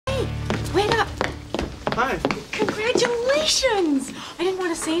Hi. Congratulations! I didn't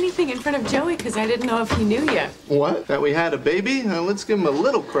want to say anything in front of Joey because I didn't know if he knew you. What? That we had a baby? Let's give him a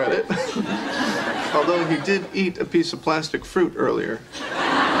little credit. Although he did eat a piece of plastic fruit earlier.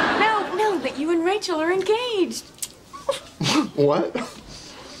 No, that you and Rachel are engaged. What?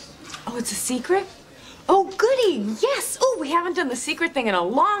 Oh, it's a secret? Oh, goody, yes. Oh, we haven't done the secret thing in a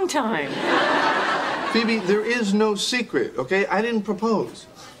long time. Phoebe, there is no secret, okay? I didn't propose.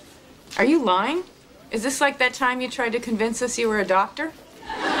 Are you lying? Is this like that time you tried to convince us you were a doctor?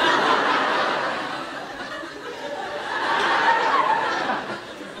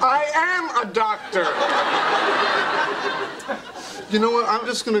 I am a doctor! You know what? I'm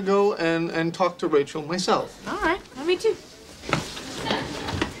just gonna go and talk to Rachel myself. All right, me too.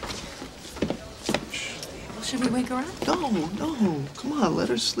 Well, should we wake her up? No. Come on, let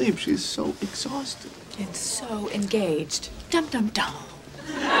her sleep. She's so exhausted. And so engaged. Dum dum dum.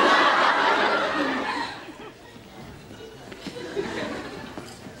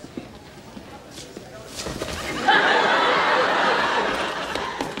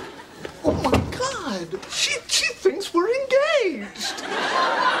 Oh my God! She thinks we're engaged.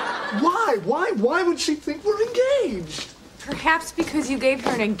 Why would she think we're engaged? Perhaps because you gave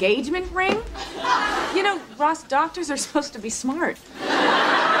her an engagement ring? You know, Ross, doctors are supposed to be smart.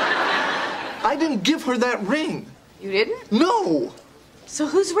 I didn't give her that ring. You didn't? No! So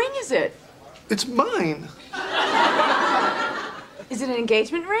whose ring is it? It's mine. Is it an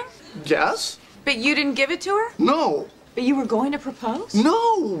engagement ring? Yes? But you didn't give it to her? No. But you were going to propose?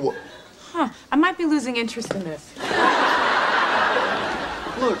 No! Huh. I might be losing interest in this.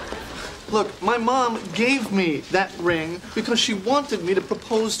 Look, my mom gave me that ring because she wanted me to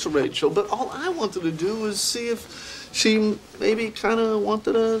propose to Rachel, but all I wanted to do was see if she maybe kind of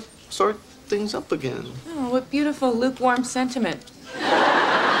wanted to start things up again. Oh, what beautiful lukewarm sentiment.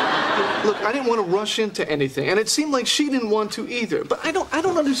 Look, I didn't want to rush into anything, and it seemed like she didn't want to either. But I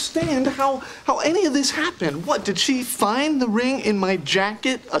don't understand how any of this happened. What, did she find the ring in my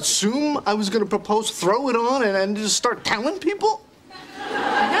jacket, assume I was going to propose, throw it on, and just start telling people?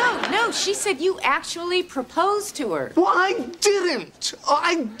 No, she said you actually proposed to her. Well, I didn't.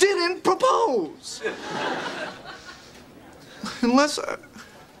 I didn't propose. Unless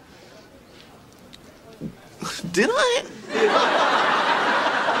did I?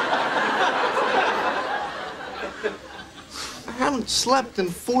 I haven't slept in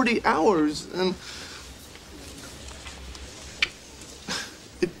 40 hours, and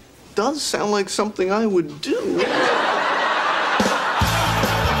it does sound like something I would do.